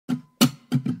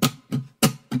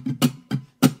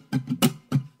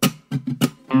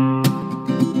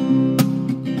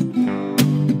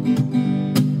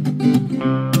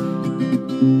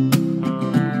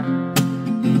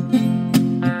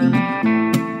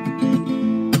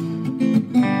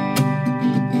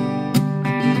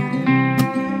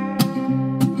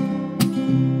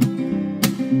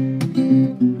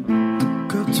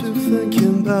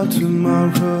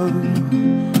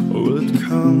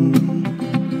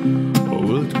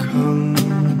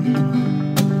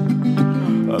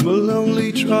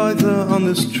driver on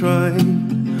this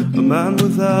train, a man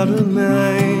without a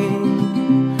name,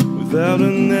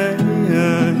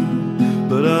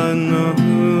 but I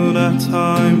know that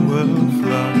time will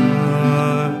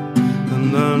fly,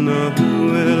 and I know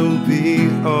it'll be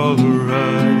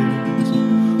alright.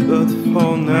 But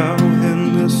for now, in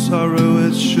this sorrow,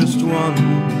 it's just one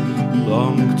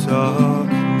long dark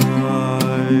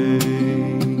night.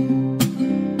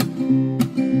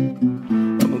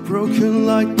 I'm a broken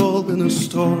light bulb in a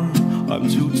store I'm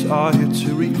too tired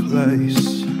to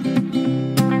replace.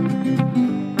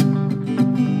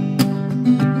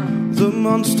 The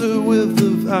monster with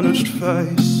the vanished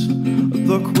face, a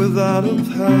book without a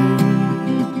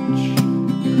page.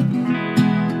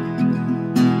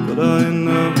 But I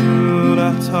know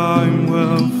that time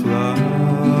will fly,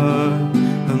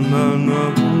 and I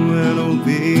know it'll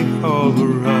be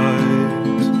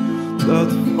alright. But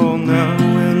for now,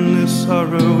 in this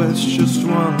sorrow, it's just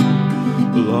one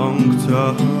long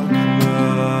dark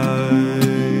night.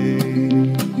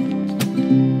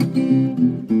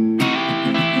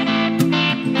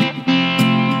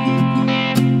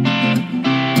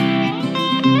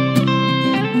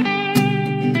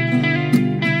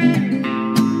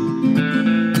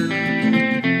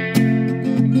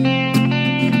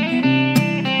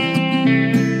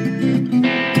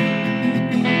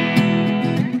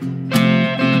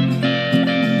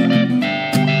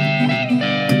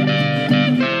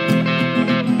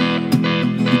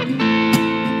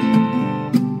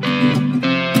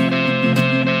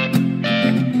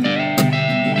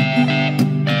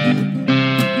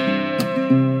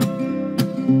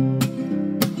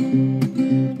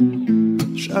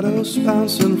 Shadows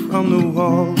bouncing from the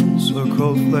walls, a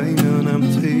cold flame in an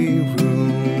empty room.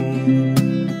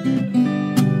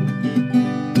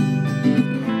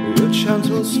 Your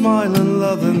gentle smile and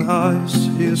loving eyes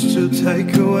used to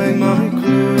take away my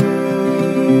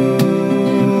gloom.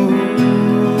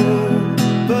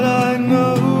 But I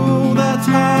know that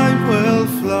time will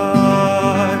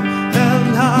fly,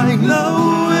 and I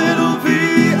know it'll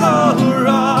be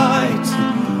alright.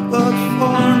 But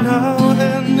for now,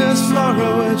 in this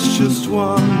sorrow, it's just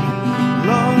one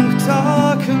long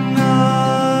dark night.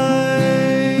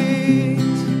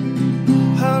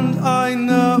 And I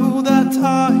know that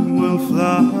time will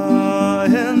fly,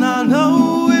 and I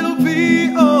know it'll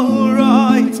be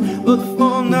alright. But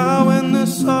for now, in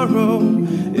this sorrow,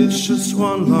 it's just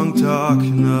one long dark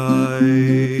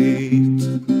night.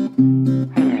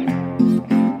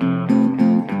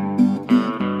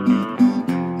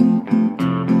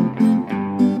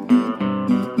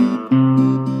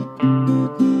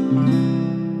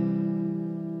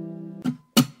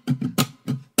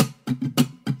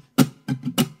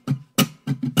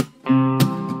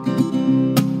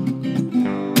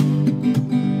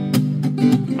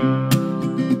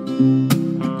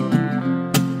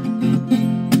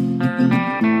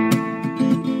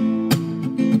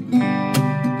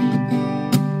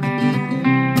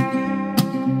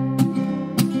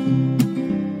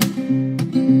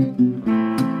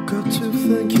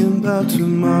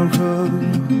 Tomorrow,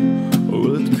 or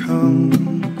will it come,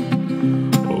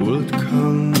 or will it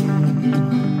come?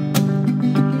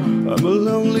 I'm a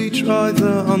lonely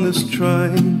driver on this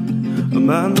train, a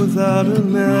man without a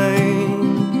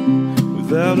name,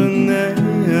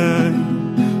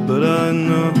 but I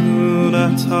know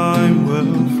that time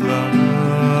will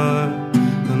fly,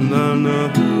 and I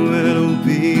know it'll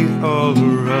be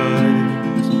alright.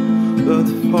 But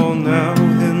for now,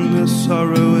 in this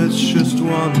sorrow, it's just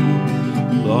one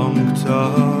long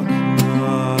dark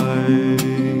night.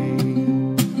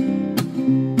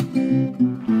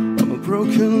 I'm a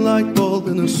broken light bulb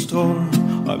in a store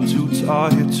I'm too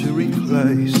tired to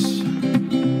replace.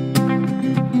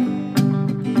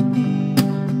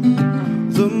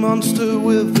 The monster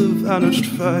with the vanished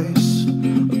face,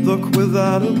 a book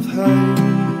without a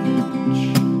page.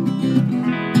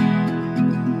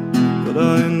 But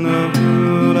I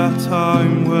know that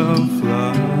time will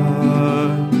fly,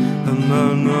 and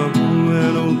I know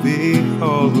it'll be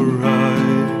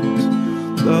alright.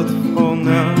 But for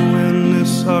now, in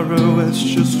this sorrow, it's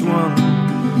just one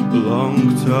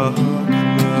long dark night.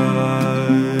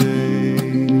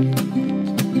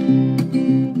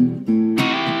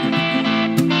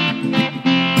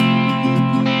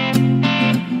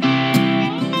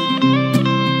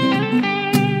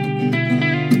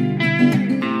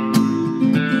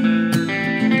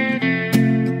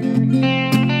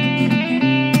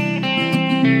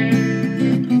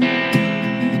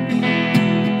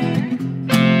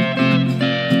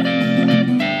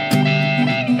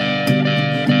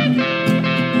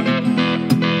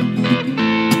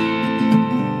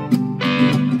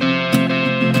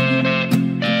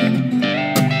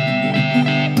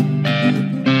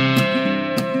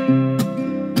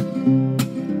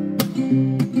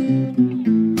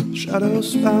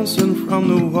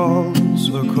 the walls,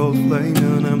 a cold flame,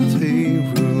 an empty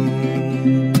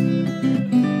room.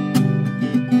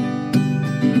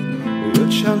 Your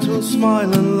gentle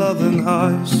smile and loving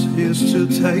eyes used to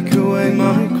take away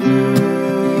my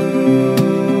gloom.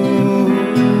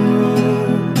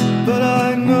 But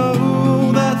I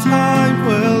know that time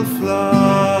will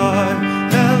fly,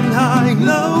 and I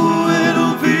know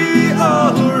it'll be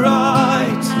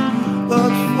alright.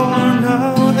 But for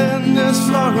now, in this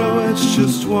sorrow, it's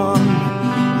just one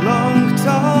long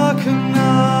dark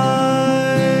night.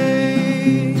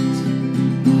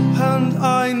 And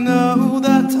I know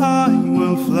that time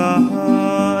will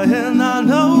fly, and I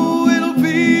know it'll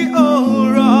be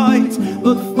alright.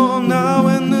 But for now,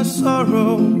 in this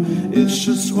sorrow, it's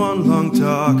just one long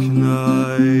dark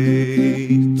night.